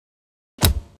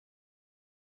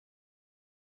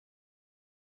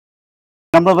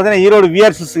நம்ம பார்த்தீங்கன்னா Erode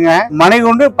விஆர்சிஸ்ங்க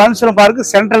Manikundu Bansal park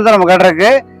central தான் நம்ம கடை இருக்கு.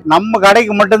 நம்ம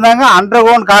கடைக்கு மட்டும்தாங்க அண்டர்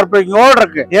கிரவுண்ட் கார்பரேட்டிங்கோட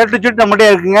இருக்கு. ஏ டு ஜெட் நம்மகிட்ட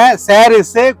இருக்குங்க.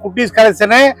 சாரீஸ், குட்டீஸ்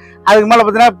கலெக்ஷனு, அதுக்கு மேல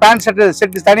பார்த்தீங்கன்னா பேண்ட்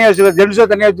செட் தனியாக வச்சிருக்கோம், ஜென்ஸோ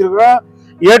தனியாக வச்சிருக்கிறோம்.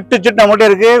 ஏ டு ஜெட் நம்மகிட்ட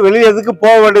இருக்கு. வெளியே எதுக்கு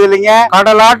போக வேண்டியது இல்லைங்க.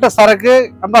 கடலாட்ட சரக்கு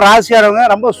ரொம்ப ராசியானவங்க,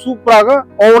 ரொம்ப சூப்பராக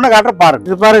ஒவ்வொன்றும் காட்டுற பாருங்க.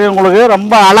 இது பாருங்க, உங்களுக்கு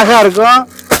ரொம்ப அழகா இருக்கும்,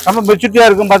 ரொம்ப மெச்சூரிட்டியா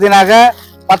இருக்கும். பார்த்தீங்கன்னாக்க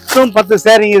 10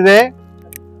 சேரீங்க.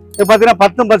 இது பார்த்தீங்கன்னா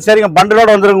 10 சேரீங்க பண்டலோட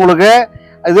வந்துருக்கு உங்களுக்கு.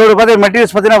 இதோட பார்த்தீங்கன்னா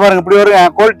மெட்டீரியல்ஸ் பார்த்தீங்கன்னா பாருங்க இப்படி ஒரு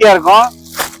குவாலிட்டியா இருக்கும்.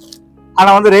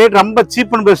 ஆனால் வந்து ரேட் ரொம்ப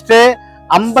சீப் அண்ட் பெஸ்ட்டு.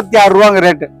 56 ரூபாங்க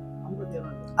ரேட்டு.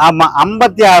 ஆமா,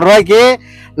 56 ரூபாய்க்கு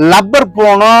லப்பர்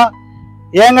போகணும்.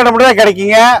 என்கிட்ட மட்டும் தான்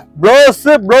கிடைக்குங்க.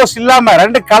 ப்ளவுஸ் இல்லாம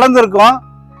 2 கலந்து இருக்கும்.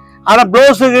 ஆனா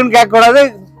ப்ளவுஸுக்குன்னு கேட்கக்கூடாது,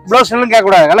 ப்ளவுஸ் இல்லைன்னு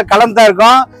கேட்கக்கூடாது, எல்லாம் கலந்தா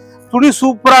இருக்கும். துணி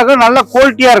சூப்பரா இருக்கும், நல்ல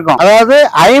குவாலிட்டியா இருக்கும். அதாவது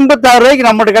 56 ரூபாய்க்கு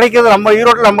நம்மகிட்ட கிடைக்கிறது, நம்ம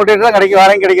ஈரோட்டில் நம்மகிட்ட தான் கிடைக்கும்,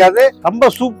 வேற கிடைக்காது. ரொம்ப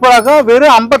சூப்பரா இருக்கும்.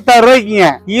 வெறும் 56 ரூபாய்க்குங்க.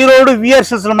 ஈரோடு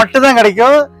விஆர்சிஸ்ல மட்டும் தான்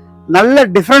கிடைக்கும். நல்ல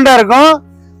டிஃப்ரெண்டா இருக்கும்.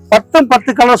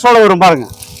 10 கலர்ஸோட வரும் பாருங்க.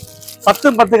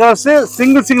 10 கலர்ஸ்,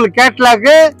 சிங்கிள்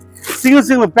கேட்லாக்கு,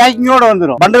 சிங்கிள் பேக்கிங்கோட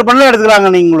வந்துடும். பண்டல்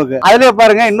எடுத்துக்கலாங்க நீங்க. உங்களுக்கு அதுலயே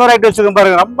பாருங்க இன்னொரு ஐட்டம் வச்சுக்கோங்க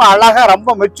பாருங்க. ரொம்ப அழகா,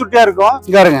 ரொம்ப மெச்சூரிட்டியா இருக்கும்.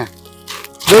 இங்க பாருங்க,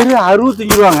 வெறும்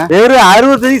 65 ரூபாங்க. வெறும்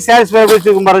 65 சாரீஸ் பேக்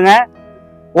வச்சுக்கோங்க பாருங்க.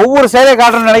 ஒவ்வொரு சேலையை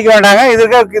காட்டணும்னு நினைக்க வேண்டாங்க.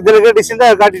 இதுக்கு டிசைன்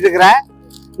தான் காட்டிட்டு இருக்கிறேன்.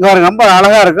 இங்க பாருங்க, ரொம்ப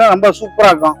அழகா இருக்கும், ரொம்ப சூப்பரா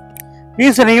இருக்கும்.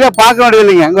 பீஸ் நீங்களே பார்க்க வேண்டியது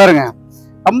இல்லைங்க. இங்க பாருங்க,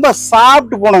 ரொம்ப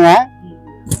சாப்பிட்டு போனுங்க.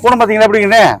 போன பாத்தீங்களா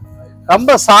எப்படிங்கன்னு,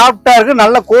 ரொம்ப சாஃப்டா இருக்கு,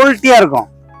 நல்ல குவாலிட்டியா இருக்கும்.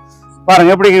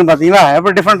 பாருங்க எப்படிங்க பாத்தீங்களா,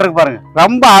 எப்படி டிஃபரெண்ட் இருக்கு பாருங்க.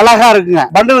 ரொம்ப அழகா இருக்குங்க.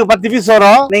 பண்டலுக்கு 10 பீஸ்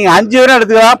வரும். நீங்க 5 ரூபா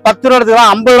எடுத்துக்கலாம், 10 ரூபா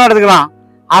எடுத்துக்கலாம், 50 ரூபா எடுத்துக்கலாம்.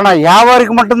 ஆனா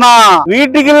வியாபாரிக்கு மட்டும்தான்,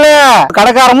 வீட்டுக்கு இல்ல,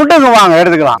 கடைக்கார மட்டும் வாங்க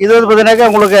எடுத்துக்கலாம். இது வந்து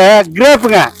பாத்தீங்கன்னா உங்களுக்கு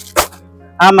கிரேப்புங்க.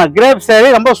 ஆமா, கிரேப் சேரீ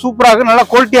ரொம்ப சூப்பரா இருக்கும், நல்லா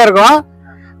குவாலிட்டியா இருக்கும்.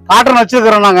 காட்டன்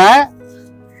வச்சிருக்கிறோம் நாங்க.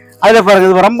 அதுல பாருங்க,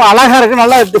 இது ரொம்ப அழகா இருக்கு,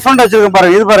 நல்லா டிஃப்ரெண்டா வச்சிருக்கோம்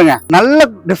பாருங்க. இது பாருங்க, நல்ல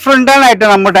டிஃப்ரெண்டான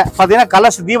ஐட்டம் நம்மகிட்ட. பாத்தீங்கன்னா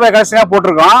கலர்ஸ் தீபாவளி கலெக்ஷனா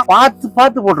போட்டிருக்கோம்.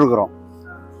 பார்த்து போட்டிருக்கிறோம்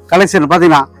கலெக்ஷன்.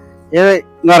 பாத்தீங்கன்னா இங்க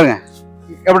பாருங்க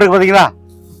எப்படி இருக்கு பாத்தீங்களா,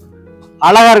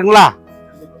 அழகா இருக்குங்களா.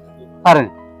 பாருங்க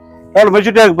எவ்வளவு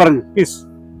மெச்சூரிட்டியா இருக்கு பாருங்க. பீஸ்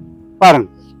பாருங்க,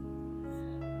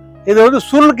 இது வந்து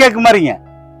சுருள் கேக்கு மாதிரிங்க.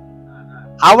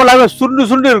 அவ்வளவு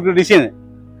சுண்டு இருக்கு டிசைன்.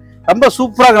 ரொம்ப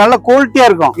சூப்பரா இருக்கு, நல்ல குவாலிட்டியா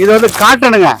இருக்கும். இது வந்து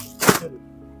காட்டனுங்க.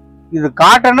 இது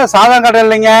காட்டன், சாதா காட்டன்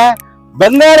இல்லைங்க,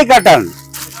 பெங்காலி காட்டன்.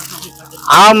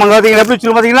 ஆமாங்க, எப்படி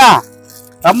வச்சிருக்கோம் பாத்தீங்களா,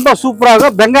 ரொம்ப சூப்பரா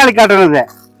இருக்கும். பெங்காலி காட்டன். இது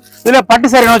இதுல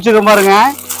பட்டு சாரி வச்சிருக்கோம் பாருங்க,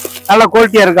 நல்ல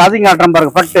குவாலிட்டியா இருக்கு. அதையும் காட்டுறேன்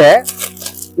பாருங்க. பட்டு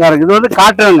இது வந்து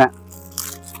காட்டனுங்க.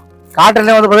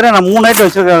 காட்டன்ல வந்து பாத்தீங்கன்னா நான் 3 ஐட்டம்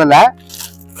வச்சிருக்கேன். அதுல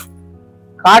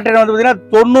காட்டன் வந்து பாத்தீங்கன்னா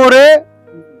 90,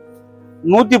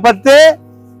 110,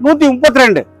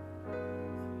 132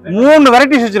 3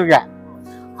 வெரைட்டிஸ் வச்சிருக்கேன்.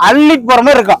 அள்ளிட்டு போற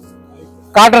மாதிரி இருக்கும்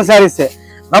காட்டன் சாரீஸ்.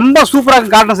 ரொம்ப சூப்பரா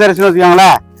இருக்கு காட்டன் சாரீஸ்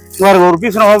வச்சுக்கோங்களேன். ஒரு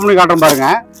பீஸ் ஓபன் பண்ணி காட்டுறேன் பாருங்க.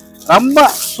 ரொம்ப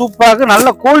சூப்பரா இருக்கு,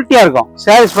 நல்ல குவாலிட்டியா இருக்கும்.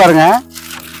 சாரீஸ் பாருங்க,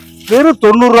 வெறும்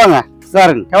 90 ரூபாங்க.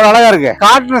 பாருங்க எவ்வளவு அழகா இருக்கு.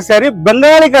 Cotton sorry,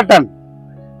 Bengali cotton.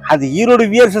 அது ஈரோடு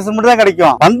விஆர்சிஸ் மட்டும் தான்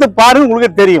கிடைக்கும். வந்து பாருங்க,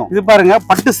 உங்களுக்கு தெரியும். இது பாருங்க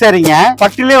பட்டு சாரிங்க.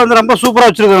 பட்டுலயே வந்து ரொம்ப சூப்பரா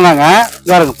வச்சிருக்கோம் நாங்க.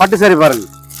 பாருங்க பட்டு சாரி பாருங்க,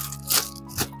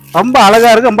 ரொம்ப அழகா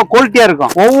இருக்கு, ரொம்ப குவாலிட்டியா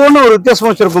இருக்கும். ஒவ்வொன்றும் ஒரு வித்தியாசம்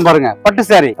வச்சிருக்கும் பாருங்க. பட்டு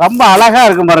சாரி ரொம்ப அழகா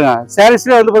இருக்கும் பாருங்க.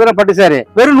 சாரீஸ்ல வந்து பாத்தீங்கன்னா பட்டு சாரி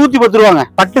வெறும் 110 ரூபாங்க.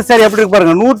 பட்டு சாரி எப்படி இருக்கு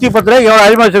பாருங்க, 110 ரூபாய் எவ்வளவு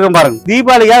அதிகமா வச்சிருக்கோம் பாருங்க.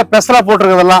 தீபாவளிக்காக ஸ்பெஷலா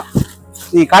போட்டிருக்கிறதெல்லாம்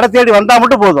நீ கடை தேடி வந்தா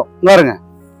மட்டும் போதும். பாருங்க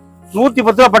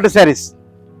 110 ரூபாய் பட்டு சாரீஸ்,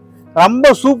 ரொம்ப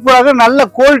சூப்பராக நல்ல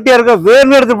குவாலிட்டியா இருக்கு.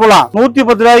 வேறு எடுத்து போலாம்.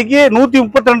 110 ரூபாய்க்கு,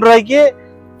 132 ரூபாய்க்கு,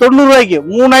 90 ரூபாய்க்கு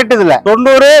 3 ஐட்டம். இதுல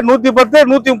 90, 110,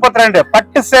 132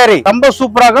 பட்டு சாரி ரொம்ப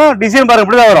சூப்பரா இருக்கும். டிசைன் பாருங்க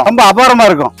இப்படிதான் வரும், ரொம்ப அபாரமா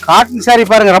இருக்கும். காட்டன் சாரி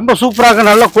பாருங்க, ரொம்ப சூப்பரா இருக்கும்,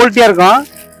 நல்ல குவாலிட்டியா இருக்கும்.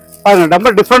 பாருங்க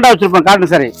ரொம்ப டிஃப்ரெண்டா வச்சிருப்பேன்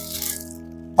காட்டன் சாரி.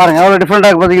 பாருங்க எவ்வளவு டிஃப்ரெண்டா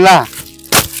இருக்கு பாத்தீங்களா,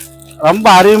 ரொம்ப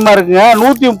அருமையா இருக்குங்க.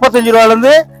 135 ரூபாயில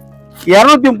இருந்து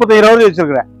 235 ரூபாய்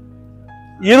வச்சிருக்கிறேன்.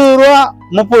 20 ரூபா,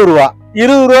 30 ரூபா,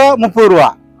 20 ரூபா, 30 ரூபா,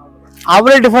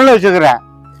 அவ்வளோ டிஃப்ரெண்ட்ல வச்சிருக்கிறேன்.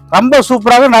 ரொம்ப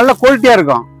சூப்பராக நல்ல குவாலிட்டியா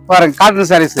இருக்கும். பாருங்க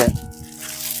காட்டன் சாரீஸ்.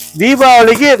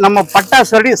 தீபாவளிக்கு நம்ம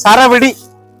பட்டாசு சரவெடி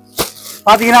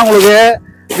பாத்தீங்கன்னா உங்களுக்கு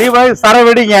தீபாவளி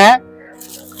சரவெடிங்க.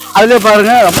 அதுல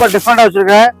பாருங்க ரொம்ப டிஃப்ரெண்டா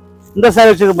வச்சிருக்கேன். இந்த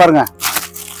சாரி வச்சிருக்க பாருங்க,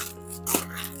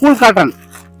 கூல்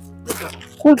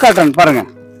காட்டன் பாருங்க,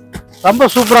 ரொம்ப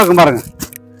சூப்பரா இருக்கும் பாருங்க.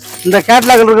 இந்த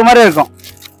கேட்லாக் இருக்கிற மாதிரி இருக்கும்.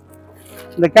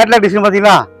 இந்த கேட்லாக் டிசைன்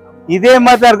பாத்தீங்களா, இதே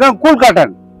மாதிரி தான் இருக்கும். கூல்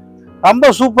காட்டன் ரொம்ப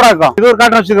சூப்பரா இருக்கும். இது ஒரு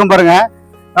காட்டன் வச்சிருக்கோம் பாருங்க,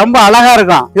 ரொம்ப அழகா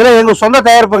இருக்கும். இதுல எங்க சொந்த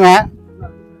தயாரிப்புங்க.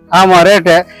 ஆமா,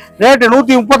 ரேட்டு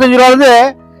 135 ரூபாயில இருந்து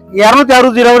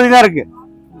 260 ரூபா வரைக்கும் தான் இருக்கு.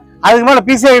 அதுக்கு மேல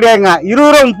பீஸே கிடையாதுங்க. 20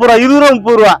 ரூபா, 30 ரூபா, 20 ரூபா,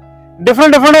 30 ரூபா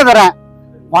டிஃப்ரெண்டா தரேன்.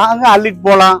 வாங்க அள்ளிட்டு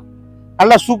போலாம்,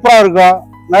 நல்லா சூப்பரா இருக்கும்,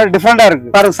 நல்ல டிஃப்ரெண்டா இருக்கு.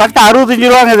 பாருங்க சட்டை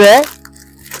 65 ரூபாங்க. இது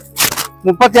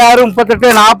 36,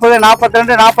 38, 40,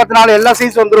 42, 44 எல்லா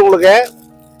சைஸ் வந்துடும் உங்களுக்கு.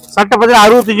 சட்டை பார்த்தீங்கன்னா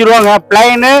 65 ரூபாங்க.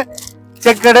 பிளைனு,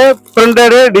 செக்கடு,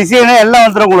 பிரிண்டடு, டிசைனு எல்லாம்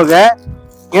வந்துடும் உங்களுக்கு.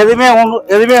 எதுவுமே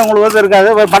உங்களுக்கு வந்து இருக்காது.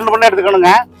 பண்ண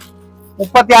எடுத்துக்கணுங்க.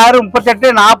 36, 38,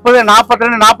 40,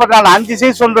 42, 44 5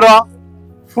 சைஸ் வந்துடும்.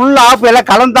 ஃபுல் ஆஃப் எல்லாம்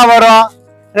கலந்தா வரும்.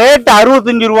 ரேட்டு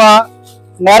 65 ரூபா.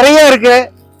 நிறைய இருக்கு,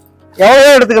 எவ்வளோ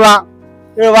எடுத்துக்கலாம்,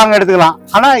 வாங்க எடுத்துக்கலாம்.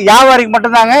 ஆனால் வியாபாரிக்கு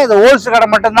மட்டும்தாங்க இது, ஹோல்சேல் கடை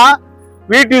மட்டும்தான்,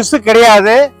 வீட்டு யூஸு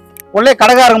கிடையாது. உள்ளே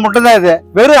கடைக்காரங்க மட்டும்தான் இது.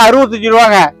 வெறும் 65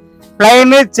 ரூபாங்க.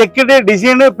 பிளைனு, செக்குடு,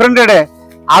 டிசைனு, பிரிண்டடு,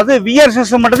 அது வியர்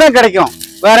சிஸ்டம் மட்டும்தான் கிடைக்கும்,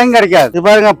 வேற எங்க கிடைக்காது. இது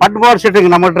பாருங்க பட்டு பவர்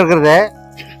செட்டுங்க நம்மகிட்ட இருக்கிறது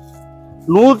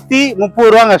 130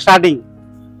 ரூபாங்க ஸ்டார்டிங்.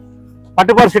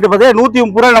 பட்டு பவர் செட்டு பார்த்தீங்கன்னா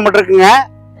 130 ரூபா நம்மகிட்ட இருக்குங்க.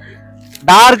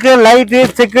 Torque, light,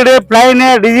 checked, plain,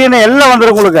 design எல்லாம்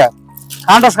வந்துடும் உங்களுக்கு.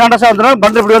 கான்ட்ராஸ்டா வந்துடும்.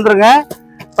 பண்டு இப்படி வந்துருங்க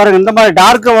பாருங்க. இந்த மாதிரி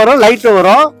டார்க்கு வரும், லைட்டு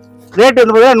வரும். ரேட்டு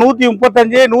வந்து பார்த்தீங்கன்னா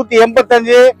 135,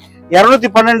 185,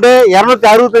 212,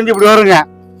 265 இப்படி வருங்க.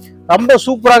 ரொம்ப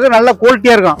சூப்பராக நல்ல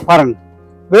குவாலிட்டியா இருக்கும் பாருங்க.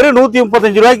 வெறும்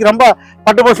 135 ரூபாய்க்கு ரொம்ப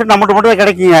பட்டு பவர் செட் நம்மகிட்ட மட்டும்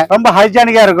கிடைக்குங்க. ரொம்ப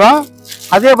ஹைஜானிக்கா இருக்கும்.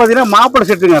 அதே பார்த்தீங்கன்னா மாப்பிளை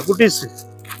செட்டுங்க, குட்டீஸ்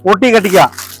ஒட்டி கட்டிக்கா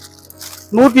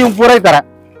 130 ரூபாய்க்கு தரேன்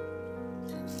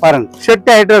பாருங்க.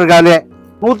 செட்டு ஐட்டம் இருக்கு, அதுல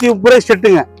 130 ரூபாய்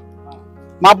செட்டுங்க,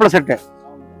 மாப்பிளை செட்டு.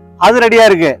 அது ரெடியா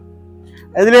இருக்கு.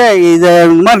 இதுல இது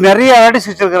இந்த மாதிரி நிறைய வெரைட்டிஸ்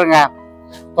வச்சிருக்கிறேங்க.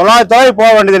 900 போக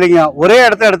வேண்டியது இல்லைங்க, ஒரே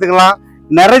இடத்துல எடுத்துக்கலாம்.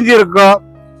 நிறைஞ்சு இருக்கும்.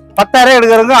 10,000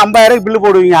 எடுக்கிறவங்க 50,000 பில்லு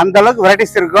போடுவீங்க. அந்த அளவுக்கு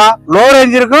வெரைட்டிஸ் இருக்கும். லோ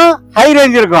ரேஞ்ச் இருக்கும், ஹை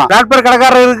ரேஞ்ச் இருக்கும். பிளாட்பார்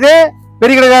கடைக்காரர் இருக்கு,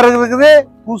 பெரிய கடைக்காரர் இருக்குது,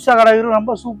 புதுசா கடை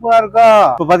ரொம்ப சூப்பரா இருக்கும்.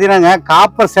 இப்போ பாத்தீங்கன்னா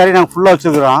காப்பர் சாரி நாங்கள் ஃபுல்லா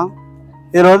வச்சிருக்கிறோம்.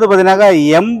 இதுல வந்து பாத்தீங்கன்னா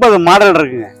 80 மாடல்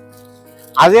இருக்குங்க.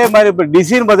 அதே மாதிரி இப்போ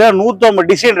டிசைன் பார்த்தீங்கன்னா 150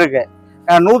 டிசைன் இருக்கு.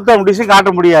 150 டிசைன்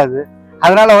காட்ட முடியாது.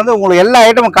 அதனால வந்து உங்களுக்கு எல்லா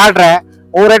ஐட்டமும் காட்டுறேன்,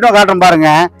 ஒவ்வொரு ஐட்டமும் காட்டுறேன் பாருங்க.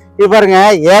 இது பாருங்க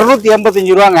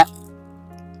 285 ரூபாங்க.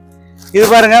 இது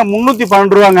பாருங்க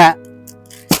 312 ரூபாங்க.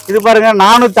 இது பாருங்க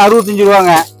 465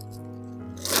 ரூபாங்க.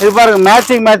 இது பாருங்க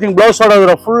மேட்சிங் பிளவுஸோட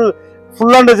வரும்.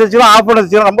 Full hand வச்சுரும், of hand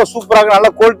வச்சுரும். ரொம்ப சூப்பராக இருக்கும், நல்ல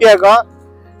குவாலிட்டியா இருக்கும்.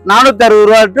 460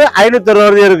 ரூபா டு 560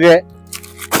 ரூபா இருக்கு.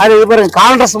 அது இது பாருங்க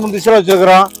கான்ட்ராஸ்ட் முந்திச்சு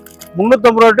வச்சிருக்கிறோம்.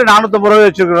 350 ரூபா டு 450 ரூபாய்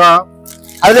வச்சிருக்கிறோம்.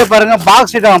 அதுல பாருங்க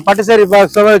பாக்ஸ் ஐட்டம் பட்டு சாரி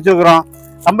பாக்ஸ் வச்சிருக்கிறோம்.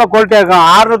 ரொம்ப குவாலிட்டியா இருக்கும்.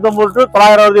 650 டு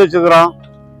 900 ரூபாய் வச்சிருக்கிறோம்.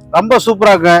 ரொம்ப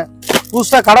சூப்பரா இருக்கும்.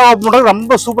 புதுசா கடை ஓப்பன் பண்றது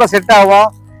ரொம்ப சூப்பரா செட் ஆகும்.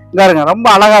 இங்க பாருங்க ரொம்ப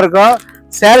அழகா இருக்கும்.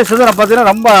 சாரீஸ் வந்து பார்த்தீங்கன்னா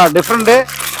ரொம்ப டிஃப்ரெண்ட்,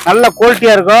 நல்ல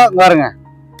குவாலிட்டியா இருக்கும். இங்க பாருங்க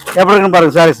எப்படி இருக்குன்னு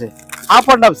பாருங்க. Saris off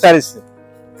and half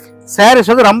saris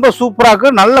வந்து ரொம்ப சூப்பரா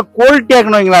இருக்கும், நல்ல குவாலிட்டியா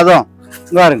இருக்கணும் வைங்களா. அதுவும்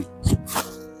இங்க பாருங்க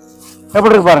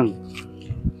எப்படி இருக்கு பாருங்க.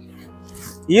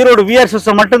 ஈரோடு விஆர்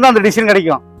சிஸ்டம் மட்டும்தான் அந்த டிசைன்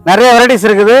கிடைக்கும். நிறைய வெரைட்டிஸ்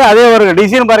இருக்குது. அதே ஒரு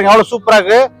டிசைன் பாருங்க எவ்வளவு சூப்பரா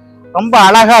இருக்கு, ரொம்ப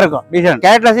அழகா இருக்கும் டிசைன்.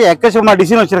 கேட்லாக் எக்கச்சக்கமா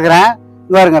டிசைன் வச்சிருக்கிறேன்.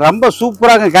 இங்க பாருங்க ரொம்ப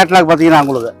சூப்பரா இருக்கும். கேட்லாக் பாத்தீங்கன்னா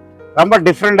உங்களுக்கு ரொம்ப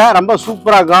டிஃப்ரெண்டா ரொம்ப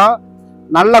சூப்பரா இருக்கும்,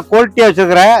 நல்ல குவாலிட்டியா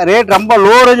வச்சிருக்கிறேன். ரேட் ரொம்ப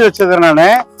லோ ரேஞ்ச் வச்சிருக்கிறேன்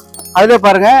நான். அதுல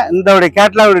பாருங்க இந்த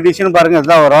கேட்லாக் டிசைன் பாருங்க,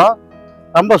 இதுதான் வரும்.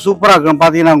 ரொம்ப சூப்பரா இருக்கும்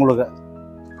பாத்தீங்கன்னா உங்களுக்கு.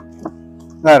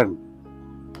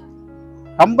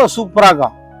 ரொம்ப சூப்பரா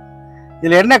இருக்கும்.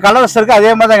 இதுல என்ன கலர்ஸ் இருக்கு அதே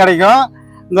மாதிரி தான் கிடைக்கும்.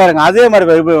 இங்க பாருங்க அதே மாதிரி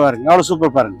பாருங்க எவ்வளவு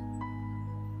சூப்பர் பாருங்க,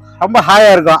 ரொம்ப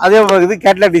ஹாயா இருக்கும். அதே மாதிரி இது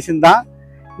கேட்லாக் டிசைன் தான்.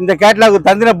 இந்த கேட்லாக்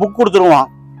தந்தின புக் கொடுத்துருவோம்.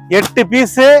 8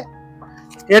 பீஸு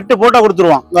 8 போட்டோ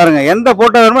கொடுத்துருவோம் பாருங்க. எந்த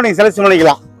போட்டோ வேணுமோ நீங்க செலக்ஷன்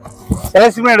பண்ணிக்கலாம்.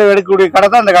 செலக்ஷன் எடுக்கக்கூடிய கடை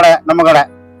தான் இந்த கடை, நம்ம கடை.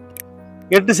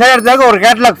 8 சேர் எடுத்தாக்க ஒரு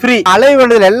கேட்லாக் ஃப்ரீ. அலைய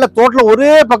வேண்டியதுல எல்லாம் டோட்டல்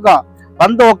ஒரே பக்கம்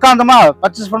வந்து உட்காந்தமா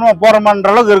பர்ச்சேஸ் பண்ணுவோம்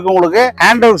போறோமான்ற அளவுக்கு இருக்கு உங்களுக்கு.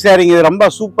 ஹேண்ட் ஒர்க் சாரிங்க, இது ரொம்ப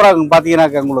சூப்பரா இருக்கும்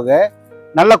பாத்தீங்கன்னா. உங்களுக்கு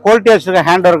நல்ல குவாலிட்டியா வச்சிருக்கேன்.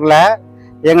 ஹேண்ட் ஒர்க்ல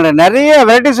எங்களை நிறைய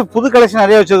வெரைட்டிஸ் புது கலெக்ஷன்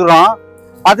நிறைய வச்சுக்கிறோம்.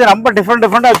 பார்த்தீங்கன்னா ரொம்ப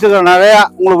டிஃப்ரெண்டா வச்சுக்கிறோம். நிறைய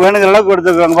உங்களுக்கு வேணுங்கிற அளவுக்கு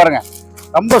எடுத்துக்கிறோங்க பாருங்க.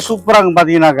 ரொம்ப சூப்பரா இருக்கும்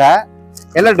பாத்தீங்கன்னாக்கா.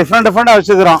 எல்லாம் டிஃப்ரெண்டா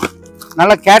வச்சுக்கிறோம்.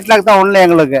 நல்ல கேட்லாக் தான் ஒன்ல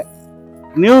எங்களுக்கு.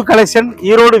 New collection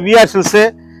Erode VR silks.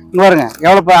 இங்க பாருங்க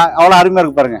எவ்வளவு அருமையா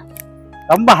இருக்கு பாருங்க,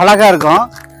 ரொம்ப அழகா இருக்கும்.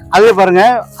 அதே பாருங்க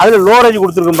அதுல லோ ரேஞ்ச்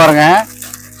கொடுத்துருக்கோம் பாருங்க.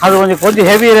 அது கொஞ்சம்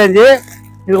ஹெவி ரேஞ்சு,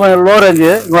 இது கொஞ்சம் லோ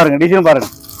ரேஞ்சு. இங்க பாருங்க டிசைன் பாருங்க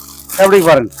எப்படி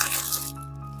பாருங்க,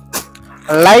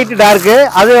 லைட் டார்க்கு.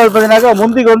 அது பார்த்தீங்கன்னாக்கா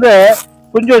முந்திக்கு வந்து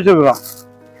குஞ்சு வச்சிருக்கிறோம்.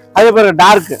 அதே பாருங்க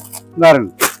டார்க்கு பாருங்க,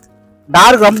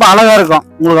 டார்க் ரொம்ப அழகா இருக்கும்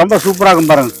உங்களுக்கு, ரொம்ப சூப்பரா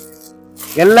இருக்கும் பாருங்க.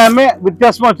 எல்லாமே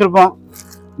வித்தியாசமா வச்சிருப்போம்.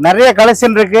 நிறைய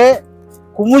கலெக்ஷன் இருக்கு,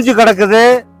 குமிஞ்சு கிடக்குது.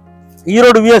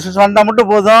 ஈரோடு விஎஸ் வந்தா மட்டும்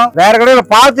போதும். வேற கடையில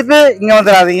பார்த்துட்டு இங்க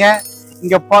வந்துடாதீங்க.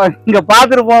 இங்க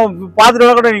பார்த்துட்டு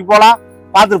கூட நீங்க போகலாம்,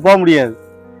 பார்த்துட்டு போக முடியாது.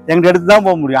 எங்க எடுத்து தான்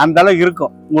போக முடியும். அந்த அளவுக்கு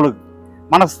இருக்கும் உங்களுக்கு,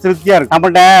 மனசு திருப்தியா இருக்கும்.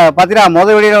 நம்மள்ட்ட பாத்தீங்கன்னா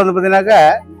முதல் வெளியில வந்து பாத்தீங்கன்னாக்கா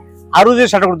 60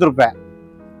 சட்டை கொடுத்துருப்பேன்.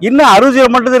 இன்னும் 60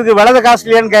 மட்டும் இருக்கு, விலை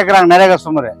காஸ்ட்லியான்னு கேட்கறாங்க நிறைய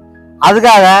கஸ்டமர்.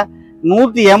 அதுக்காக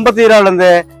 187 ரூபாயில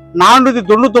இருந்து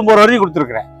 499 வரைக்கும்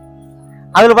கொடுத்துருக்கிறேன்.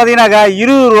 அதுல பாத்தீங்கன்னாக்கா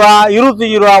 20 ரூபா,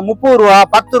 25 ரூபா, 30 ரூபா,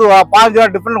 10 ரூபா, 15 ரூபா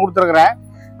டிஃபரெண்ட் கொடுத்துருக்கிறேன்.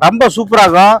 ரொம்ப சூப்பரா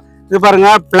இருக்கும். இது பாருங்க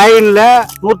பிளைன்ல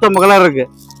 150 கலர் இருக்கு.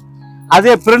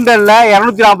 அதே பிரிண்டர்ல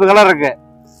 240 கலர் இருக்கு.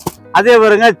 அதே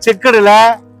பாருங்க செக்கடுல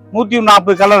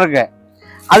 140 கலர் இருக்கு.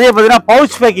 அதே பார்த்தீங்கன்னா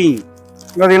பவுச் பேக்கிங்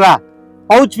பார்த்தீங்களா,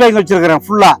 பவுச் பேக்கிங் வச்சிருக்கிறேன்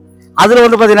ஃபுல்லா. அதுல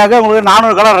வந்து பார்த்தீங்கன்னா உங்களுக்கு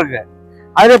 400 கலர் இருக்கு.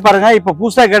 அதே பாருங்க இப்போ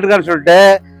புதுசாக கேட்டுக்கான்னு சொல்லிட்டு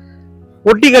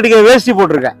ஒட்டி கட்டிக்க வேஷ்டி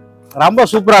போட்டிருக்கேன். ரொம்ப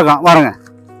சூப்பராக இருக்கும் பாருங்க,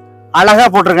 அழகா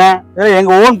போட்டிருக்கேன்.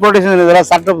 எங்க ஓன் ப்ரொடக்ஷன் இதெல்லாம்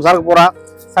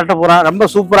சட்டை பூரா ரொம்ப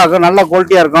சூப்பராக இருக்கும், நல்ல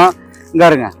குவாலிட்டியா இருக்கும். இங்க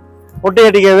இருங்க ஒட்டி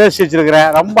கட்டிக்க வேஷ்டி வச்சிருக்கிறேன்,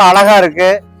 ரொம்ப அழகா இருக்கு.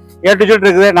 A to Z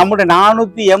இருக்குது. நம்மகிட்ட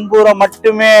 480 ரூபா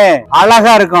மட்டுமே.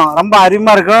 அழகா இருக்கும், ரொம்ப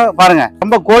அருமையா இருக்கும் பாருங்க,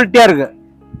 ரொம்ப குவாலிட்டியா இருக்கு,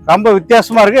 ரொம்ப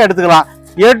வித்தியாசமா இருக்கு. எடுத்துக்கலாம்,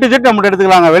 A to Z நம்மகிட்ட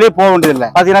எடுத்துக்கலாங்க, வெளியே போக வேண்டியதில்லை.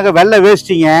 பாத்தீங்கன்னா வெள்ளை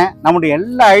வேஷ்டிங்க நம்மகிட்ட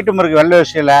எல்லா ஐட்டம் இருக்கு. வெள்ளை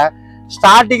வேஷ்டியில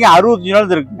ஸ்டார்டிங் 65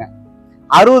 ரூபா இருக்குங்க.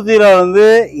 60 ரூபா வந்து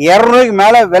 200 ரூபாய்க்கு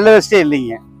மேல வெள்ளை வேஷ்டியே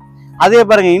இல்லைங்க. அதே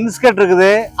பாருங்க இன்ஸ்கர்ட்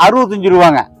இருக்குது 65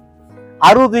 ரூபாங்க.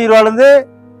 65 ரூபால இருந்து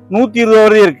 120 ரூபா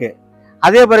வரையும் இருக்கு.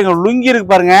 அதே பாருங்க லுங்கி இருக்கு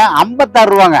பாருங்க 56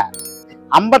 ரூபாங்க.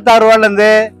 56 ரூபால இருந்து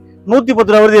 110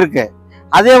 ரூபா வரையும் இருக்கு.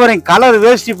 அதே பாருங்க கலர்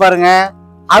வேஷ்டி பாருங்க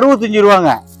 65 ரூபாங்க,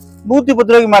 110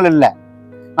 ரூபாய்க்கு மேல இல்ல.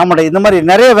 நம்மகிட்ட இந்த மாதிரி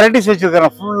நிறைய வெரைட்டிஸ்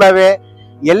வச்சிருக்கிறோம். ஃபுல்லாவே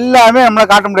எல்லாமே நம்மளால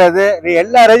காட்ட முடியாது.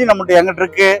 எல்லா ரேஞ்சும் நம்மகிட்ட எங்கிட்ட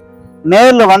இருக்கு.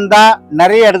 நேர்ல வந்தா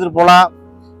நிறைய எடுத்துட்டு போகலாம்.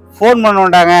 ஃபோன் பண்ண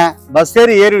வேண்டாங்க, பஸ்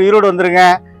ஏறி ஈரோடு வந்துருங்க,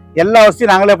 எல்லா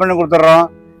வசதியும் நாங்களே பண்ணி கொடுத்துட்றோம்.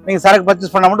 நீங்க சரக்கு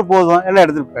பர்ச்சேஸ் பண்ண மட்டும் போதும், எல்லாம்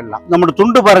எடுத்துட்டு போயிடலாம். நம்மளோட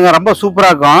துண்டு பாருங்க ரொம்ப சூப்பரா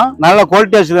இருக்கும், நல்ல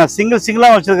குவாலிட்டியா வச்சிருக்கேன். சிங்கிளா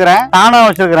வச்சிருக்கிறேன், தானா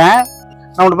வச்சிருக்கிறேன்.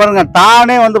 நம்மளுக்கு பாருங்க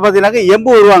தானே வந்து பாத்தீங்கன்னா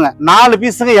 80 ரூபாங்க. 4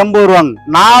 பீஸுங்க 80 ரூபாங்க.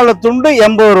 4 துண்டு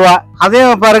 80 ரூபா. அதே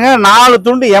பாருங்க 4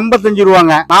 துண்டு 85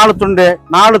 ரூபாங்க. 4 துண்டு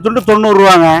 90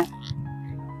 ரூபாங்க.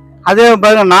 அதே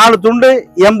பாருங்க 4 துண்டு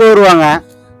 80 ரூபாங்க.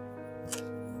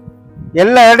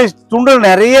 எல்லா வெரைட்டிஸ் துண்டு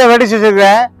நிறைய வெரைட்டிஸ்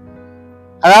வச்சிருக்கேன்.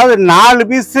 அதாவது 4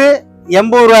 பீஸு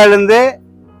 80 ரூபாயில இருந்து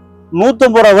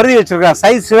 150 ரூபா வரையும் வச்சிருக்கேன்.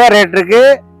 சைஸ் ரேட் இருக்கு.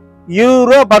 20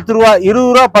 ரூபா 10 ரூபா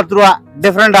 20 ரூபா 10 ரூபா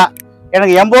டிஃப்ரெண்டா.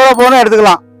 எனக்கு 80 ரூபா போனா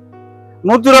எடுத்துக்கலாம்,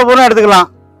 100 ரூபா போனா எடுத்துக்கலாம்,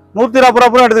 120 ரூபா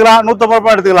போனா எடுத்துக்கலாம், 150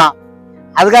 ரூபா எடுத்துக்கலாம்.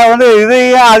 அதுக்காக வந்து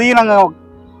இதையும் அதையும்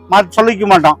நாங்கள் சொல்லிக்க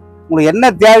மாட்டோம். உங்களுக்கு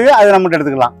என்ன தேவையோ அதை நம்மகிட்ட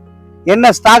எடுத்துக்கலாம்,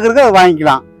 என்ன ஸ்டாக் இருக்கோ அதை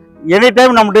வாங்கிக்கலாம். எனி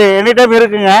டைம் நம்மகிட்ட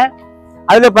இருக்குங்க.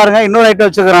 அதுல பாருங்க இன்னொரு ஐட்டம்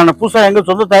வச்சிருக்கிறேன் புதுசா, எங்க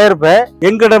சொந்த தயாரிப்பு.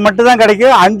 எங்கிட்ட மட்டும் தான்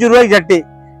கிடைக்கும் 5 ரூபாய்க்கு சட்டி.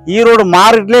 ஈரோடு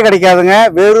மார்க்கெட்லயே கிடைக்காதுங்க.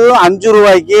 வெறும் 5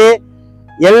 ரூபாய்க்கு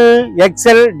எல்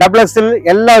எக்ஸ்எல் டபுள் எக்ஸ்எல்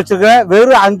எல்லாம் வச்சிருக்கேன்.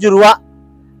 வெறும் 5 ரூபா.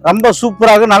 ரொம்ப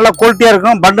சூப்பரா இருக்கும், நல்ல குவாலிட்டியா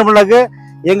இருக்கும். பண்டு முள்ளுக்கு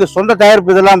எங்க சொந்த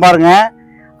தயாரிப்பு இதெல்லாம் பாருங்க.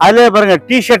 அதுலயே பாருங்க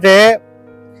டிஷர்ட்டு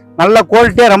நல்ல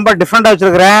குவாலிட்டியா ரொம்ப டிஃப்ரெண்டா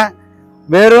வச்சிருக்கிறேன்.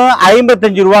 வெறும்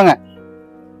 55 ரூபாங்க.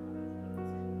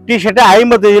 டிஷர்ட்டு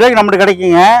 55 ரூபாய்க்கு நம்மகிட்ட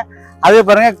கிடைக்குங்க. அதே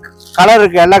பாருங்க கலர்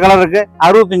இருக்கு, எல்லா கலர் இருக்கு,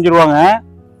 65 ரூபாங்க.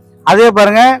 அதே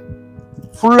பாருங்க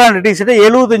ஃபுல் ஹேண்ட் டிஷர்ட்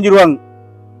 75 ரூபாங்க.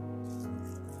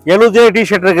 70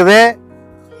 டிஷர்ட் இருக்குது.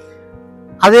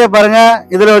 அதே பாருங்க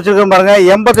இதுல வச்சிருக்கோம் பாருங்க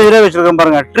 85 ரூபாய் வச்சிருக்கோம்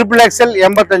பாருங்க. ட்ரிபிள் எக்ஸ்எல்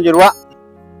 85 ரூபா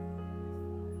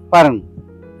பாருங்க.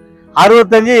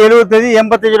 65 75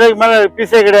 85 ரூபாய்க்கு மேல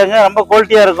பீஸே கிடையாதுங்க, ரொம்ப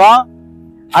குவாலிட்டியா இருக்கும்.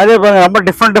 அதே பாருங்க ரொம்ப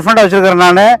டிஃப்ரெண்டா வச்சிருக்கிறேன்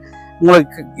நான்.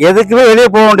 உங்களுக்கு எதுக்குமே வெளியே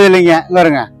போக வேண்டியது இல்லைங்க.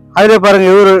 பாருங்க அதுல பாருங்க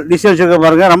இவரு டிசைன் வச்சிருக்க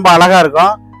பாருங்க, ரொம்ப அழகா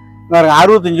இருக்கும்.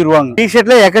 65 ரூபாங்க.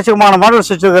 டிஷர்ட்ல எக்கச்சக்கமான மாடல்ஸ்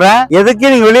வச்சிருக்கிறேன். எதுக்கே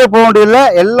நீங்க வெளியே போக வேண்டியதில்லை,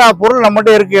 எல்லா பொருளும்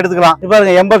நம்மகிட்ட இருக்கு, எடுத்துக்கலாம்.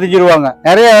 பாருங்க 85 ரூபாங்க.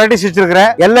 நிறைய வெரைட்டிஸ் வச்சிருக்கிறேன்,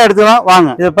 எல்லாம் எடுத்துக்கலாம்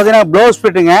வாங்க. இது பாத்தீங்கன்னா பிளவுஸ்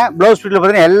பிட்டுங்க. பிளவுஸ் பிட்ல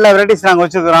பாத்தீங்கன்னா எல்லா வெரைட்டிஸ் நாங்க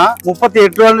வச்சிருக்கிறோம்.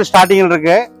 38 ரூபாய் ஸ்டார்டிங்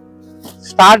இருக்கு.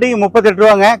 ஸ்டார்டிங் 38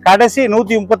 ரூபாங்க, கடைசி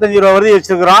 135 ரூபா வரையும்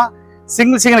வச்சிருக்கிறோம்.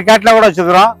 சிங்கிள் கேட்லாக் கூட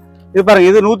வச்சிருக்கிறோம். இது பாருங்க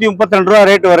இது 132 ரூபா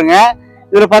ரேட் வருங்க.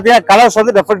 இதுல பாத்தீங்கன்னா கலர்ஸ்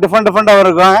வந்து டிஃப்ரெண்டா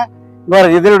இருக்கும்.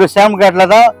 பாருங்க இதோட சேம் கேட்ல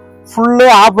தான் ஃபுல்லு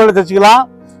ஆப் தச்சுக்கலாம்.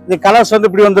 இந்த கலர்ஸ் வந்து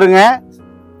இப்படி வந்துருங்க,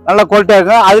 நல்ல குவாலிட்டியா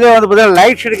இருக்கும். அதுலேயே வந்து பார்த்தீங்கன்னா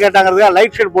லைட் ஷேட் கேட்டாங்கிறதுக்கு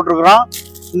லைட் ஷேட் போட்டிருக்கிறோம்.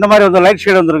 இந்த மாதிரி வந்து லைட்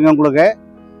ஷேட் வந்துருங்க உங்களுக்கு.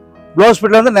 ப்ளவுஸ்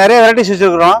பிட்ல வந்து நிறைய வெரைட்டிஸ்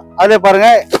வச்சிருக்கிறோம். அதே பாருங்க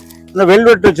இந்த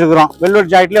வெல்வெட் வச்சிருக்கிறோம்.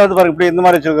 வெல்வெட் ஜாக்கெட்லேயே வந்து பாருங்க இப்படி இந்த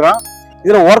மாதிரி வச்சிருக்கிறோம்.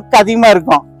 இதில் ஒர்க் அதிகமாக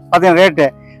இருக்கும். பார்த்தீங்கன்னா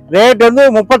ரேட் வந்து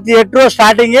 38 ரூபா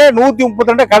ஸ்டார்டிங்கு,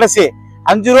 132 கடைசி.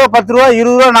 5 ரூபா 10 ரூபா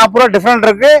 20 ரூபா 40 ரூபா டிஃப்ரெண்ட்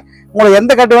இருக்கு. உங்களுக்கு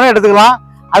எந்த கட்டு வேணா எடுத்துக்கலாம்.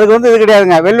 அதுக்கு வந்து இது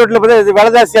கிடையாதுங்க. வெல்வெட்ல பார்த்தா இது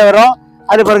விலை ஜாஸ்தியாக வரும்.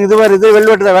 அது பாருங்க இது மாதிரி இது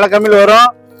வெல்வெட் விலை கம்மியில் வரும்.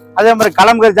 அதே மாதிரி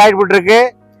கலம்கரி ஜாக்கெட் போட்டு இருக்கு.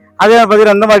 அதே மாதிரி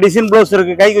பார்த்தீங்கன்னா இந்த மாதிரி டிசைன் ப்ளவுஸ்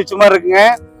இருக்கு, கைக்கு வச்ச மாதிரி இருக்குங்க.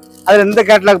 அதில் இந்த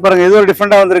கேட்லாக் பாருங்க இது ஒரு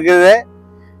டிஃப்ரெண்டாக வந்துருக்குது.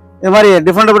 இது மாதிரி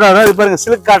டிஃப்ரெண்டாக இது பாருங்க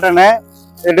சில்க் காட்டனு,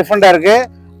 இது டிஃப்ரெண்டாக இருக்கு.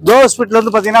 ப்ளவுஸ் பிட்ல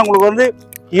வந்து பார்த்தீங்கன்னா உங்களுக்கு வந்து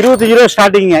 25 ரூபா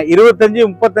ஸ்டார்டிங்க, 25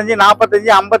 35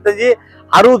 45 55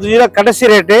 65 ரூபா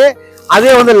கடைசி ரேட்டு.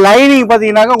 அதே வந்து லைனிங்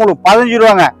பார்த்தீங்கன்னாக்கா உங்களுக்கு 15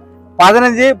 ரூபாங்க.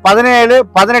 15 17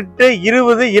 18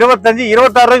 20 25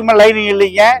 26 ரூபாய்க்கு மேலே லைனிங்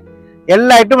இல்லைங்க.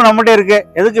 எல்லா ஐட்டமும் நம்மகிட்ட இருக்கு,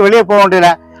 எதுக்கு வெளியே போக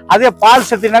வேண்டியதில்ல. அதே பால்ஸ்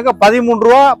எடுத்தீங்கன்னாக்கா 13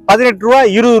 ரூபா 18 ரூபா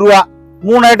 20 ரூபா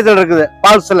 3 ஐட்டத்தில் இருக்குது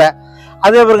பால்ஸில்.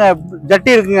 அதே பாருங்க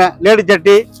ஜட்டி இருக்குங்க, லேடி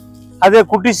ஜட்டி. அதே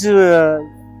குட்டிஸ்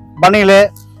பனியல்.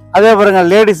 அதே பாருங்க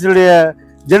லேடிஸுடைய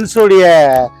ஜென்ஸுடைய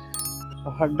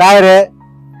டாயரு.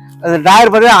 அது டாயர்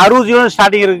பார்த்தீங்கன்னா 60 ரூபா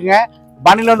ஸ்டார்டிங் இருக்குங்க.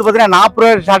 பனியில் வந்து பார்த்தீங்கன்னா 40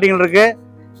 ரூபா ஸ்டார்டிங் இருக்கு.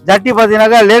 ஜட்டி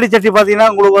பார்த்தீங்கன்னாக்கா லேடி ஜட்டி பார்த்தீங்கன்னா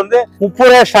உங்களுக்கு வந்து 30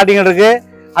 ரூபா ஸ்டார்டிங் இருக்கு.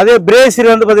 அதே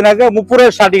பிரேசில் வந்து பார்த்தீங்கன்னாக்கா 30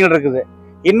 ரூபா ஸ்டார்டிங் இருக்குது.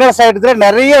 இன்னர் சைடுல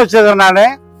நிறைய வச்சிருக்கேன் நான்.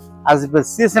 அது இப்போ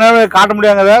சீசனாக காட்ட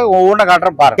முடியாத ஒவ்வொன்றும்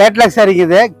காட்டுறேன் பாருங்க. கேட்லாக்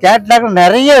சாரிக்குது. கேட்லாக்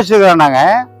நிறைய வச்சிருக்கிறோம்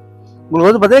நாங்கள். உங்களுக்கு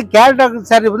வந்து பார்த்தீங்கன்னா கேட்லாக்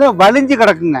சாரி பார்த்தீங்கன்னா வலிஞ்சு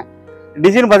கிடக்குங்க.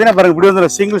 டிசைன் பார்த்தீங்கன்னா பாருங்க இப்படி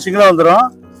வந்துடும். சிங்கிளாக வந்துடும்.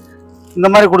 இந்த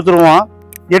மாதிரி கொடுத்துருவோம்.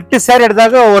 8 சாரி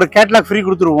எடுத்தாக்க ஒரு கேட்லாக் ஃப்ரீ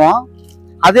கொடுத்துருவோம்.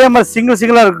 அதே மாதிரி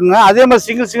சிங்கிளாக இருக்குங்க. அதே மாதிரி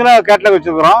சிங்கிளாக கேட்லாக்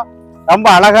வச்சுருக்கிறோம். ரொம்ப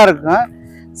அழகாக இருக்கும்.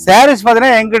 சாரீஸ்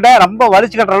பார்த்தீங்கன்னா எங்கிட்ட ரொம்ப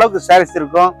வலிச்சு கட்டுற அளவுக்கு சாரீஸ்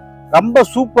இருக்கும். ரொம்ப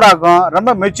சூப்பராக இருக்கும். ரொம்ப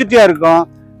மெச்சூரிட்டியாக இருக்கும்.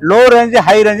 லோ ரேஞ்சு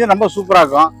ஹை ரேஞ்சு ரொம்ப சூப்பராக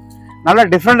இருக்கும். நல்லா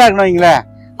டிஃப்ரெண்டாக இருக்கணும் வைங்களேன்.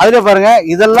 அதில் பாருங்க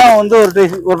இதெல்லாம் வந்து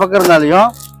ஒரு பக்கம் இருந்தாலையும்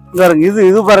பாருங்க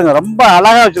இது பாருங்க ரொம்ப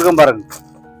அழகாக வச்சுருக்கோம் பாருங்க.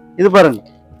 இது பாருங்க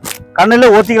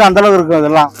கண்ணில் ஊற்றிக்கலாம் அந்த அளவுக்கு இருக்கும்.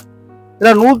 இதெல்லாம்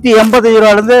இதில் 185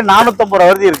 ரூபாயிலேருந்து 450 ரூபா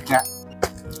வரைக்கும் இருக்குங்க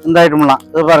இந்த ஐட்டம்லாம்.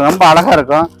 இது பாருங்க ரொம்ப அழகாக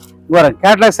இருக்கும். பாருங்க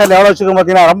கேட்லாக் சாரி எவ்வளோ வச்சுருக்கோம்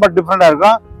பார்த்தீங்கன்னா ரொம்ப டிஃப்ரெண்டாக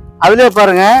இருக்கும். அதுலேயே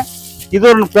பாருங்க இது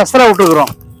ஒரு ஸ்பெஷலாக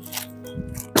விட்டுருக்குறோம்.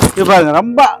 இது பாருங்க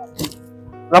ரொம்ப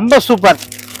ரொம்ப சூப்பர்.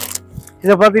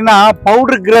 இதை பார்த்தீங்கன்னா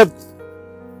பவுடர் கிரேப்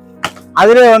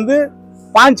அதிலே வந்து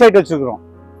பாஞ்ச் ஐட்டம் வச்சுருக்குறோம்.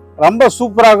 ரொம்ப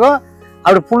சூப்பராகும்.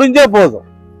 அப்படி புளிஞ்சே போதும்.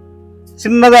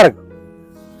 சின்னதாக இருக்கும்.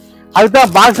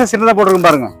 அதுதான் பாக்ஸை சின்னதாக போட்டிருக்கும்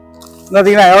பாருங்க.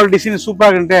 பார்த்தீங்கன்னா எவ்வளோ டிசைன் சூப்பராக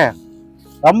இருக்குன்ட்டு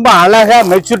ரொம்ப அழகாக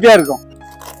மெச்சூரிட்டியாக இருக்கும்.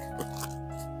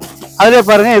 அதிலே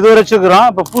பாருங்க இது வச்சுக்கிறோம்.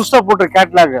 இப்போ புதுசாக போட்டுரு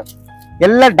கேட்லாக்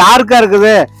எல்லாம் டார்க்காக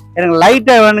இருக்குது. எனக்கு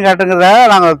லைட்டாக வேணும்னு கேட்டுங்கிறத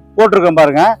நாங்கள் போட்டிருக்கோம்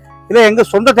பாருங்க. இதில்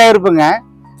எங்கள் சொந்த தயாரிப்புங்க.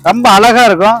 ரொம்ப அழகாக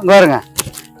இருக்கும். இங்கே பாருங்க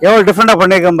எவ்வளோ டிஃப்ரெண்டாக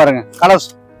பண்ணியிருக்கோம் பாருங்க. கலர்ஸ்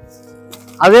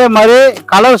அதே மாதிரி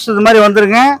கலர்ஸ் இது மாதிரி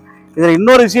வந்துருங்க. இதில்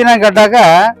இன்னொரு விஷயம் என்ன கேட்டாக்கா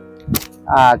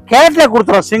கேட்லாக்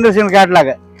கொடுத்துறோம். Single catalogue.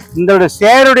 இந்த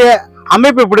சேருடைய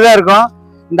அமைப்பு இப்படி தான் இருக்கும்.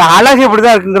 இந்த அழகு இப்படி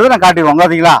தான் இருக்குங்கிறத நான் காட்டிடுவோம்.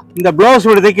 பார்த்தீங்களா இந்த ப்ளவுஸ்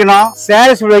இப்படி தைக்கணும்,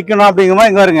 சாரீஸ் இப்படி வைக்கணும் அப்படிங்கிற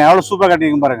மாதிரி இங்கே பாருங்க எவ்வளோ சூப்பராக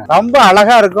காட்டியிருக்கும் பாருங்க. ரொம்ப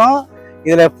அழகாக இருக்கும்.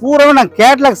 இதில் பூராவும் நான்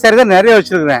கேட்லாக் சாரி தான் நிறைய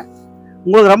வச்சுருக்கிறேன்.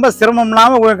 உங்களுக்கு ரொம்ப சிரமம்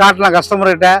இல்லாமல் உங்களுக்கு காட்டலாம்.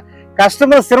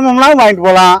 கஸ்டமர் சிரமம் இல்லாமல் வாங்கிட்டு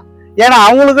போகலாம். ஏன்னா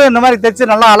அவங்களுக்கும் இந்த மாதிரி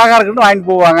தைச்சு நல்லா அழகாக இருக்குன்னு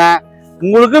வாங்கிட்டு போவாங்க.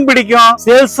 உங்களுக்கும் பிடிக்கும்,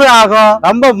 சேல்ஸ் ஆகும்,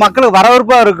 ரொம்ப மக்களுக்கு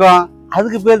வரவேற்பாக இருக்கும்.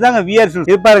 அதுக்கு பேர் தாங்க விஆர் சில்க்ஸ்.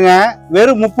 இது பாருங்க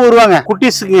வெறும் 30 ரூபாங்க.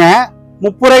 குட்டீஸுக்குங்க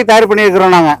 30 ரூபாய்க்கு தயார்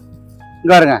பண்ணியிருக்கிறோம் நாங்கள்.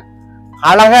 இங்கே பாருங்க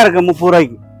அழகா இருக்கு 30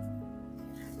 ரூபாய்க்கு.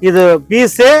 இது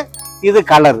பீஸு, இது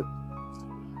கலரு.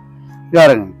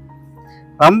 பாருங்க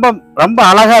ரொம்ப ரொம்ப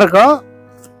அழகா இருக்கும்.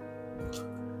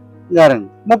 பாருங்க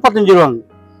 35 ரூபாங்க.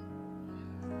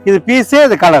 இது பீஸு,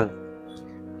 இது கலர்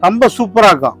ரொம்ப சூப்பரா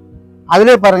இருக்கும்.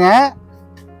 அதுலயே பாருங்க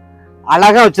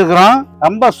அழகா வச்சிருக்கிறோம்.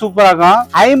 ரொம்ப சூப்பரா இருக்கும்.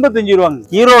 55 ரூபாங்க.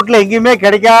 ஈரோட்ல எங்கேயுமே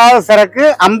கிடைக்காத சரக்கு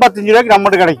 55 ரூபாய்க்கு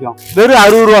நம்மகிட்ட கிடைக்கும். வெறும்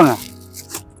 60 ரூபாங்க.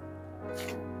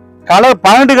 கலர்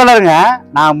 12 கலருங்க.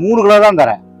 நான் 3 கலர் தான்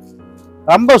தரேன்.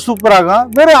 ரொம்ப சூப்பரா இருக்கும்.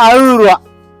 வெறும் 60 ரூபா.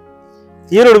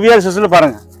 ஈரோடு விஆர் சில்க்ஸ்ல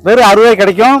பாருங்க வெறும் 60 ரூபாய்க்கு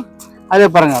கிடைக்கும். அதே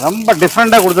பாருங்க ரொம்ப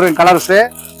டிஃப்ரெண்டா கொடுத்துருக்கேன் கலர்ஸ்.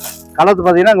 கலர்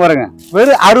பாத்தீங்கன்னா பாருங்க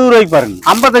வெறும் 60 ரூபாய்க்கு பாருங்க.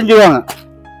 55 ரூபாங்க.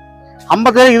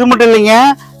 55 இது மட்டும் இல்லைங்க,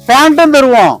 பேண்ட்டும்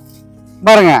தருவோம்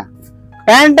பாருங்க.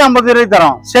 பேண்ட் 50 ரூபாய்க்கு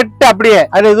தரோம். செட் அப்படியே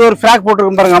அதுல இது ஒரு ஃபிராக்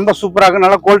போட்டுருக்கும் பாருங்க. ரொம்ப சூப்பரா இருக்கும்.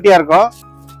 நல்லா குவாலிட்டியா இருக்கும்.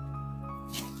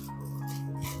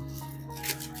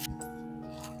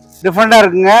 டிஃப்ரெண்டா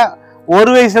இருக்குங்க. ஒரு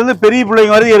வயசுல இருந்து பெரிய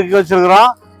பிள்ளைங்க வரைக்கும் இருக்கு வச்சிருக்கிறோம்.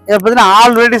 இதை பார்த்தீங்கன்னா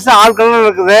ஆல் வெரைட்டிஸ் ஆல் கலர்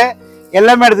இருக்குது.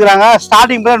 எல்லாமே எடுத்துக்கிறாங்க.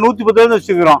 ஸ்டார்டிங் 110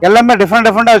 வச்சுக்கிறோம். எல்லாமே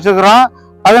டிஃப்ரெண்டா வச்சுக்கிறோம்.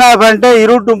 14 பேண்ட்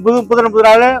 20 30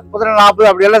 34 40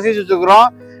 அப்படி எல்லாம் சீஸ் வச்சுக்கிறோம்.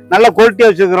 நல்ல குவாலிட்டியா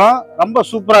வச்சுக்கிறோம். ரொம்ப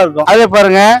சூப்பரா இருக்கும். அதே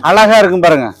பாருங்க அழகா இருக்கும்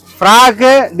பாருங்க.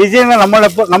 ஃப்ராக்கு டிசைன்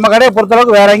நம்ம கடையை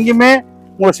பொறுத்தளவுக்கு வேற எங்கேயுமே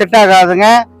உங்களுக்கு செட் ஆகாதுங்க.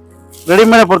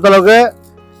 ரெடிமேடை பொறுத்தளவுக்கு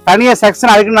தனியாக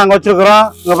செக்ஷன் அதுக்குன்னு நாங்கள் வச்சிருக்கிறோம்.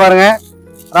 இங்க பாருங்க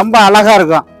ரொம்ப அழகா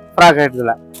இருக்கும். ஃப்ராக்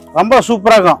ஐட்டத்தில் ரொம்ப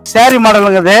சூப்பராக இருக்கும். சேரீ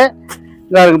மாடலுங்க. இது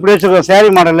இப்படி வச்சிருக்கோம். சேரீ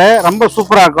மாடலு ரொம்ப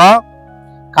சூப்பராக இருக்கும்.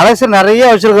 கலெக்ஷன் நிறைய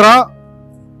வச்சிருக்கிறோம்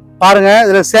பாருங்க.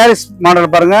 இதுல சாரீஸ்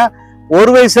மாடல் பாருங்க.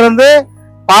 1 வயசுல இருந்து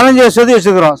 15 வயசு வரைக்கும்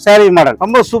வச்சிருக்கிறோம். சாரீ மாடல்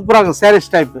ரொம்ப சூப்பரா இருக்கும்.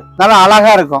 சாரீஸ் டைப் நல்லா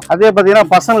அழகா இருக்கும். அதே பாத்தீங்கன்னா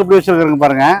பசங்களுக்கு இப்படி வச்சிருக்கிறோங்க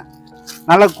பாருங்க.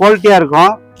 நல்ல குவாலிட்டியா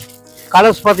இருக்கும்.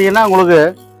 கலர்ஸ் பாத்தீங்கன்னா உங்களுக்கு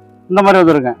இந்த மாதிரி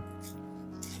வந்துருங்க.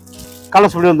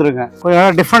 கலர்ஸ் இப்படி வந்துருங்க.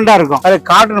 கொஞ்சம் டிஃப்ரெண்டா இருக்கும். அது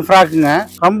காட்டன் ஃப்ராக்குங்க.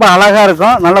 ரொம்ப அழகா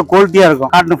இருக்கும். நல்ல குவாலிட்டியா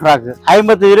இருக்கும். காட்டன் ஃப்ராக்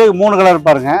 55 ரூபாய்க்கு 3 கலர்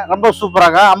பாருங்க. ரொம்ப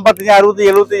சூப்பராக 55 60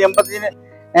 70 85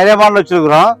 நிறைய மாடல்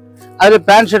வச்சிருக்கிறோம். அது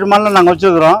பேண்ட் ஷர்ட் மாடல் நாங்கள்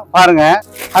வச்சிருக்கிறோம் பாருங்க.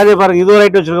 அதே பாருங்க இது ஒரு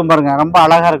ஐட்டம் வச்சிருக்கோம் பாருங்க. ரொம்ப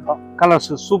அழகா இருக்கும். கலர்ஸ்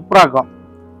சூப்பரா இருக்கும்.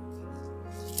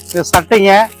 இது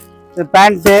சட்டைங்க, இது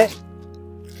பேண்ட்டு,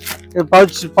 இது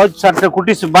பவுச் ஷர்ட்டு,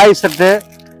 குட்டிஸ் பாய் ஷர்ட்டு,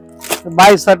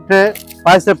 பாய் shirt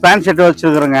pant shirt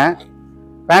வச்சிருக்கிறோங்க.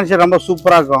 Pant shirt ரொம்ப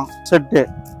சூப்பரா இருக்கும் செட்டு.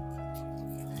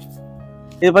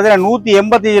 இது பார்த்தீங்கன்னா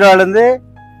 185 ரூபாயிலேருந்து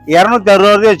 260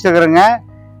 ரூபா வரைக்கும் வச்சிருக்கிறேங்க.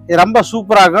 இது ரொம்ப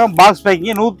சூப்பராக இருக்கும். பாக்ஸ்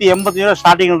பேக்கிங் 185 ரூபா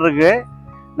ஸ்டார்டிங் இருக்கு.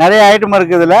 நிறைய ஐட்டம்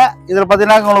இருக்கு இதில். இதில்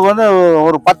பார்த்தீங்கன்னா உங்களுக்கு வந்து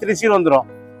ஒரு 10 டிசைன் வந்துடும்,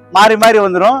 மாறி மாறி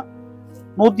வந்துடும்.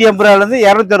 180 ரூபாயிலேருந்து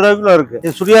 220 ரூபாய்க்குள்ள இருக்கு.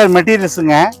 இது சுடிதார்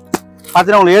மெட்டீரியல்ஸுங்க.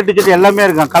 பார்த்தீங்கன்னா உங்களுக்கு ஏ டு ஜெட் எல்லாமே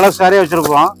இருக்கும். கலர்ஸ் நிறைய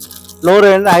வச்சிருக்கோம். லோ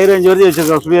ரேஞ்ச் ஹை ரேஞ்ச் வரைக்கும்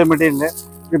வச்சிருக்கோம். சுடிதார் மெட்டீரியல்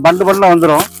இது பண்டு பண்டில்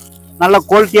வந்துடும், நல்ல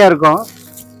குவாலிட்டியாக இருக்கும்.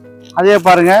 அதே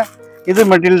பாருங்க, இது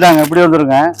மெட்டீரியல் தாங்க, இப்படி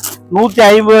வந்துருங்க.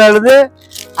 150 ரூபாயிலேருந்து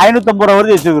 550 ரூபா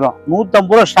வரைக்கும் வச்சுருக்கிறோம்.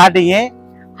 150 ரூபா ஸ்டார்டிங்கு,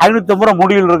 550 ரூபா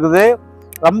முடிவில் இருக்குது.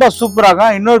 ரொம்ப சூப்பராக.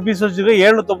 இன்னொரு பீஸ் வச்சுருக்கு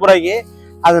 750 ரூபாய்க்கு.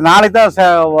 அது நாளைக்கு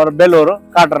தான் ஒரு பெல் வரும்,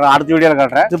 காட்டுறேன், அடுத்த வீடியோவில்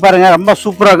காட்டுறேன். இது பாருங்க, ரொம்ப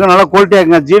சூப்பராக இருக்கும், நல்லா குவாலிட்டியாக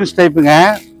இருக்குங்க. ஜீன்ஸ் டைப்புங்க,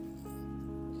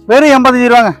 வெறும் 85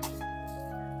 ரூபாங்க.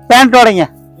 பேண்ட்டோடைங்க,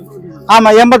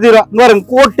 ஆமாம் 80 ரூபா. இங்கே வருங்க,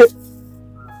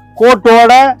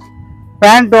 கோட்டோட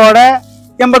பேண்ட்டோட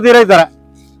 80 ரூபாய்க்கு தரேன்.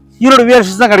 ஈரோடு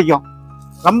வியர்ஸ் தான் கிடைக்கும்.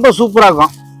 ரொம்ப சூப்பராக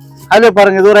இருக்கும். அதில்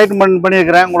பாருங்கள், இது ஒரு ஐட்டம்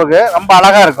பண்ணியிருக்கிறேன் உங்களுக்கு. ரொம்ப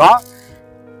அழகாக இருக்கும்.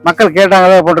 மக்கள் கேட்டாங்க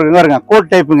தான் போட்டிருக்குங்க. பாருங்க,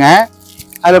 கோட் டைப்புங்க.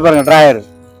 அதில் பாருங்கள், ட்ராயர்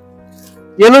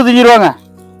 75 ரூபாங்க.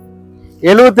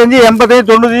 75, 85,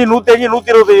 95, 105,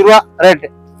 125 ரூபா ரேட்டு.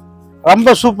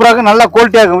 ரொம்ப சூப்பராக, நல்லா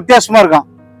குவாலிட்டியாக இருக்கும், வித்தியாசமாக இருக்கும்.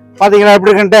 பார்த்தீங்களா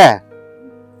எப்படி இருக்குன்ட்டு?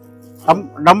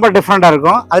 ரொம்ப டிஃப்ரெண்டாக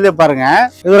இருக்கும். அதில் பாருங்க,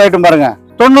 இது ஒரு ஐட்டம் பாருங்க,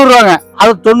 90 ரூபாங்க.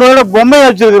 அது 90 பொம்மையை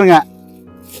வச்சுருக்குறேங்க.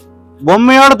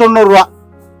 பொம்மையோட 90 ரூபா.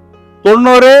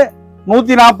 90,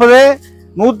 140,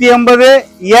 180,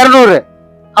 200,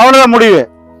 அவ்வளோதான் முடிவு.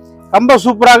 ரொம்ப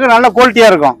சூப்பராக, நல்ல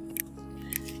குவாலிட்டியாக இருக்கும்.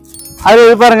 அது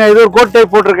இது பாருங்க, இது ஒரு கோட்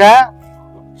டைப் போட்டிருக்கேன்.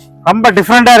 ரொம்ப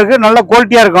டிஃப்ரெண்டாக இருக்கு, நல்ல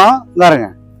குவாலிட்டியாக இருக்கும். பாருங்க,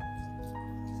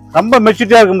 ரொம்ப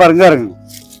மெச்சூரிட்டியாக இருக்கும். பாருங்க, இருங்க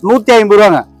 150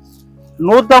 ரூபாங்க.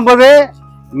 150,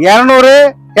 200,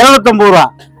 250 ரூபா.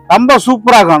 ரொம்ப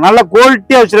சூப்பராக இருக்கும், நல்ல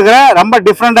குவாலிட்டியாக வச்சிருக்கிறேன். ரொம்ப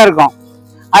டிஃப்ரெண்டாக இருக்கும்.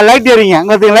 அது லைட் எறிங்க,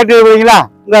 இங்கே லைட் எறிவீங்களா?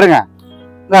 இங்கே இருங்க,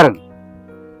 இங்கே இருங்க,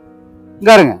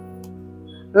 இங்கே இருங்க,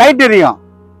 லைட் எரியும்.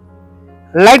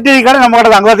 லைட் எரி கடை நம்ம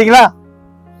கடை அங்கே பார்த்தீங்களா?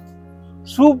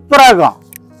 சூப்பராக இருக்கும்.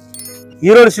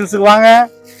 ஈரோடு சில்ஸுக்கு வாங்க,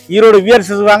 ஈரோடு வியர்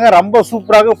சில்ஸுக்கு வாங்க. ரொம்ப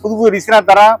சூப்பராக புது புது டிசைனாக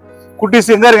தரேன்.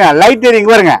 குட்டீஸ் எங்கே இருங்க, லைட் எரி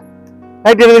இங்கே வருங்க.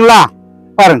 லைட் எரியுதுங்களா?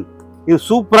 பாருங்க, இது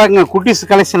சூப்பராக குட்டீஸ்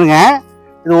கலெக்ஷனுங்க.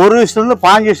 இது 1 வயசுலேருந்து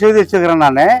 5 வயசு வச்சுருக்கிறேன்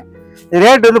நான்.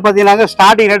 ரேட் வந்து பார்த்தீங்கன்னா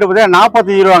ஸ்டார்டிங் ரேட்டு பார்த்தீங்கன்னா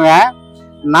 45 ரூபாங்க.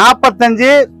 45,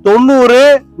 90,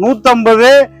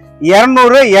 150,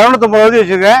 200, 250 வரைக்கும்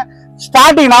வச்சுருக்கேன்.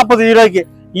 ஸ்டார்டிங் 45 ரூபாய்க்கு.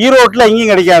 ஈரோட்டில்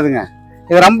எங்கேயும் கிடைக்காதுங்க.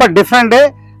 இது ரொம்ப டிஃப்ரெண்ட்டு,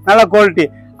 நல்ல குவாலிட்டி.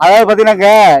 அதாவது பார்த்தீங்கன்னாக்க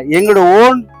எங்களோட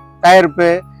ஓன் தயாரிப்பு.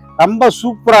 ரொம்ப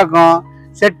சூப்பராக இருக்கும்.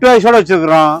 செட் வைஸோடு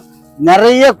வச்சுருக்குறோம்.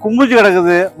 நிறைய கும்பிச்சு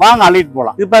கிடக்குது, வாங்க அள்ளிட்டு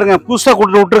போகலாம். இது பாருங்க, புதுசாக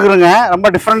விட்டுருக்குறேங்க. ரொம்ப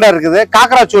டிஃப்ரெண்டாக இருக்குது.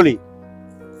 காக்கரா சோழி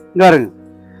இங்கே பாருங்க,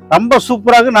 ரொம்ப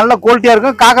சூப்பராக, நல்ல குவாலிட்டியாக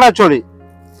இருக்கும். காக்கரா சோழி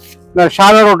இங்கே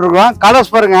ஷாலோட விட்டுருக்கோம்.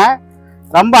 கலர்ஸ் பாருங்க,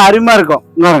 ரொம்ப அருமையாக இருக்கும்.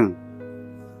 இங்கே பாருங்க,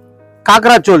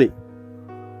 காக்கரா சோழி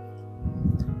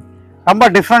ரொம்ப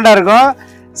டிஃப்ரெண்டாக இருக்கும்.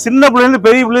 சின்ன பிள்ளைலேருந்து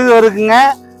பெரிய பிள்ளைங்க இருக்குங்க.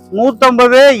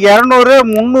 150, 200,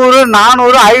 300,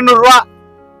 400, 500 ரூபா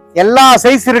எல்லா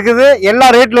சைஸ் இருக்குது. எல்லா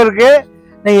ரேட்டில் இருக்குது.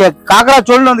 நீங்கள் காக்கரா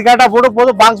சோழின்னு வந்து கேட்டால்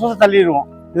போதும், பாக்ஸ் தள்ளிடுவோம்.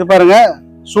 இது பாருங்க,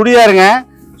 சுடிதாருங்க.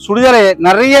 சுடிதார்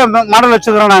நிறைய மாடல்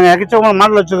வச்சுக்கிறோம். நாங்கள் எக்கச்சக்கமான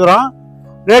மாடல் வச்சுக்கிறோம்.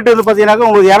 ரேட்டு வந்து பார்த்தீங்கன்னாக்கா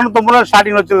உங்களுக்கு 250 ரூபா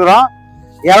ஸ்டார்டிங் வச்சுக்கிறோம்.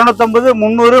 250,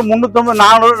 300, 350,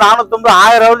 400, 450,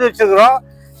 1000 வரைக்கும் வச்சுக்கிறோம்.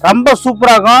 ரொம்ப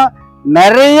சூப்பராக இருக்கும்.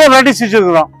 நிறைய வெரைட்டிஸ்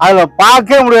வச்சுருக்கிறோம். அதில்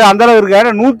பார்க்கவே முடியாது, அந்த அளவு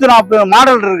இருக்கு. 140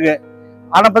 மாடல் இருக்கு.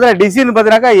 ஆனால் பார்த்தீங்கன்னா டிசைன்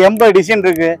பார்த்தீங்கன்னாக்கா 80 டிசைன்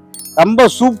இருக்கு. ரொம்ப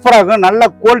சூப்பராக இருக்கும், நல்ல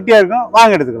குவாலிட்டியாக இருக்கும்.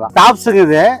 வாங்க எடுத்துக்கலாம். டாப்ஸுங்க,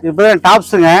 இது இப்போ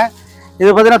டாப்ஸுங்க. இது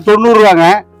பார்த்தீங்கன்னா 90 ரூபாங்க.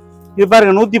 இது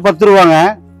பாருங்க 110 ரூபாங்க.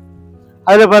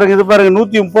 அதில் பாருங்க, இது பாருங்க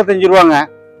 135 ரூபாங்க.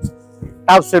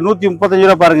 டாப்ஸ் 135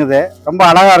 ரூபா பாருங்க. இது ரொம்ப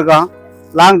அழகா இருக்கும்,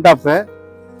 லாங் டாப்பு.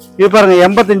 இது பாருங்க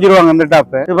 85 ரூபாங்க இந்த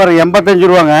டாப்பு. இது பாருங்க 85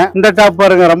 ரூபாங்க. இந்த டாப்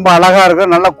பாருங்க, ரொம்ப அழகா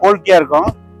இருக்கும், நல்ல குவாலிட்டியா இருக்கும்.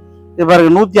 இது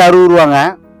பாருங்க 160 ரூபாங்க.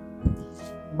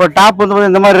 இப்போ டாப் வந்து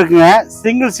இந்த மாதிரி இருக்குங்க.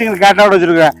 சிங்கிள் கேட்டோட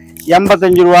வச்சிருக்கேன்.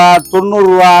 85 ரூபா, 90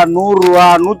 ரூபா, 100 ரூபா,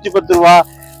 110 ரூபா,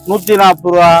 140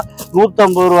 ரூபா,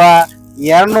 150 ரூபா,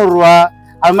 200 ரூபா.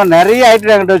 அது மாதிரி நிறைய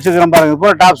ஐட்டம் என்கிட்ட வச்சுக்கிறேன் பாருங்க.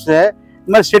 இப்போ டாப்ஸ்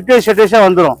இந்த மாதிரி செட் வைஸாக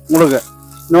வந்துடும் உங்களுக்கு.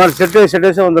 இந்த மாதிரி செட்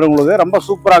வைஸாக வந்துடும் உங்களுக்கு. ரொம்ப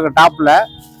சூப்பராக இருக்கும்.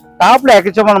 டாப்பில்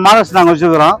எக்கச்சக்கமான மாடல்ஸ் நாங்கள்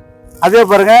வச்சுக்கிறோம். அதே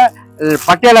பாருங்க,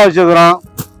 பட்டியாலா வச்சுக்கிறோம்.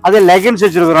 அதே லெகின்ஸ்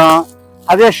வச்சுருக்குறோம்.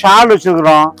 அதே ஷால்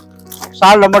வச்சுருக்குறோம்.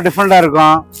 ஷால் ரொம்ப டிஃப்ரெண்டாக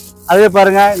இருக்கும். அதே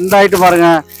பாருங்க, இந்த ஐட்டம் பாருங்க,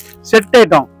 செட்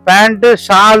ஐட்டம், பேண்ட்டு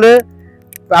ஷாலு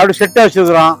அப்படி செட்டாக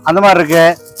வச்சுருக்குறோம். அந்த மாதிரி இருக்கு.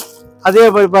 அதே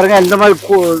பாருங்க, இந்த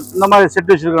மாதிரி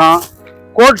செட் வச்சுருக்குறோம்.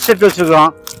 கோட் செட்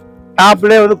வச்சுருக்குறோம்.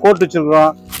 டாப்லேயே வந்து கோட்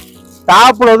வச்சுருக்குறோம்.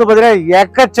 டாப்பில் வந்து பார்த்தீங்கன்னா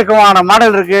எக்கச்சக்கமான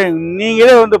மாடல் இருக்கு.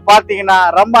 நீங்களே வந்து பார்த்தீங்கன்னா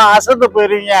ரொம்ப அசந்து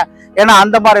போயிருவீங்க. ஏன்னா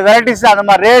அந்த மாதிரி வெரைட்டிஸ், அந்த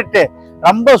மாதிரி ரேட்டு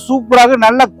ரொம்ப சூப்பராக,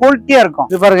 நல்ல குவாலிட்டியாக இருக்கும்.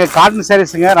 இது பாருங்க, காட்டன்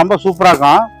சாரீஸுங்க, ரொம்ப சூப்பராக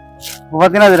இருக்கும். இப்போ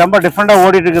பார்த்தீங்கன்னா இது ரொம்ப டிஃப்ரெண்டாக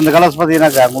ஓடிட்டு இருக்கு. இந்த கலர்ஸ்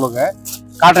பார்த்தீங்கன்னா உங்களுக்கு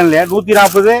காட்டன்லேயே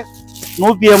 140,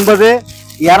 180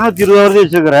 220 வரைக்கும்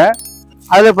வச்சுருக்கிறேன்.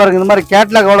 அதில் பாருங்கள் இந்த மாதிரி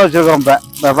கேட்லாகோட வச்சுருக்கோம்.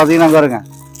 இப்போ பார்த்தீங்கன்னா பாருங்க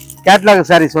கேட்லாக்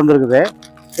சாரீஸ் வந்துருக்குது.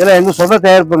 இதில் எங்கள் சொந்த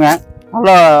தயாரிப்புங்க,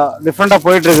 நல்லா டிஃப்ரெண்ட்டாக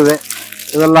போயிட்டுருக்குது.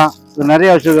 இதெல்லாம் இது நிறைய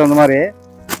வச்சுருக்கோம். இந்த மாதிரி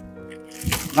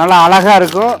நல்லா அழகாக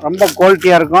இருக்கும், ரொம்ப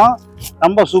குவாலிட்டியாக இருக்கும்,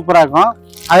 ரொம்ப சூப்பராக இருக்கும்.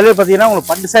 அதிலே பார்த்தீங்கன்னா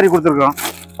உங்களுக்கு பட்டு சாரீ கொடுத்துருக்கோம்.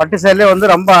 பட்டு சாரிலே வந்து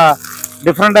ரொம்ப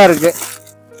டிஃப்ரெண்ட்டாக இருக்குது.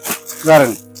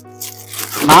 பாருங்க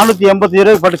 485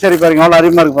 ரூபாய்க்கு பட்டு சாரி பாருங்கள், அவ்வளோ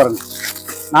அதிகமாக இருக்குது பாருங்கள்.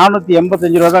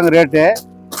 485 ரூபா தாங்க ரேட்டு.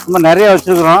 நம்ம நிறைய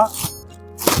வச்சுருக்குறோம்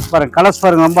பாருங்கள். கலர்ஸ்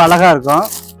பாருங்கள், ரொம்ப அழகாக இருக்கும்.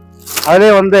 அதிலே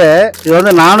வந்து இது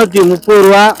வந்து 430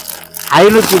 ரூபா,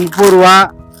 530 ரூபா,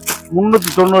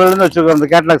 390 வச்சுருக்கோம். இந்த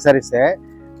கேட்லாக் சாரீஸு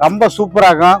ரொம்ப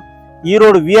சூப்பராக இருக்கும்.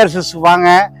 ஈரோடு விஆர்எஸ் வாங்க,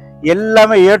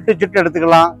 எல்லாமே ஏட்டு சிட்டு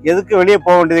எடுத்துக்கலாம். எதுக்கு வெளியே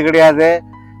போக வேண்டியது கிடையாது.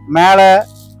 மேலே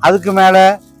அதுக்கு மேலே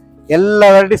எல்லா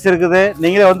வெரைட்டிஸ் இருக்குது.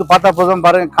 நீங்களே வந்து பார்த்தா போதும்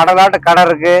பாருங்கள். கடலாட்ட கடை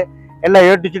இருக்குது, எல்லாம்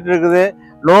ஏட்டு சிட்டு இருக்குது.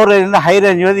 லோ ரேஞ்சிலேருந்து ஹை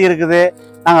ரேஞ்ச் வரைக்கும் இருக்குது.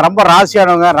 நாங்கள் ரொம்ப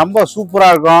ராசியானவங்க, ரொம்ப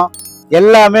சூப்பராக இருக்கும்.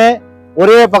 எல்லாமே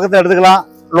ஒரே பக்கத்தில் எடுத்துக்கலாம்.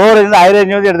 லோ ரேஞ்சில் ஹை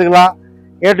ரேஞ்ச் வந்து எடுத்துக்கலாம்.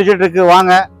 ஏட்டு சிட்டு இருக்குது.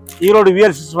 வாங்க ஈரோடு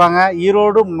விஆர்எஸ் வாங்க.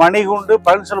 Erode Manikundu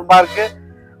Palaniswami park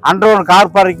underground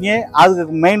car parking,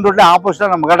 அதுக்கு மெயின் ரோட்ல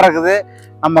ஆப்போசிட்டாக நம்ம கடை இருக்குது.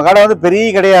 நம்ம கடை வந்து பெரிய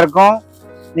கடையாக இருக்கும்.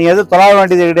 நீங்கள் எதுவும் தொலைவ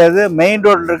வேண்டியது கிடையாது. மெயின்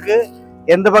ரோட்டில் இருக்குது.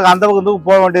 எந்த பக்கம் அந்த பக்கம்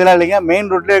போக வேண்டியதெல்லாம் இல்லைங்க, மெயின்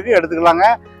ரோட்லேயே இருக்குது, எடுத்துக்கலாங்க.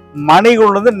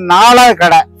 மணிகுண்டு வந்து 4வது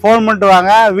கடை. ஃபோன் பண்ணிட்டு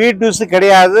வாங்க. வீட்டு யூஸ்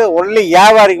கிடையாது, ஒன்லி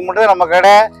வியாபாரிக்கு மட்டும் தான் நம்ம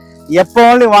கடை. எப்போ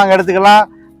வேணாலும் வாங்க எடுத்துக்கலாம்.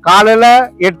 காலையில்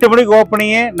 8 மணிக்கு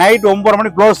ஓப்பனிங்கு, நைட் 9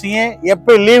 மணிக்கு க்ளோசிங்கு.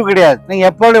 எப்போ லீவ் கிடையாது.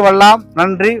 நீங்கள் எப்போ வரலாம்.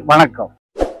 நன்றி, வணக்கம்.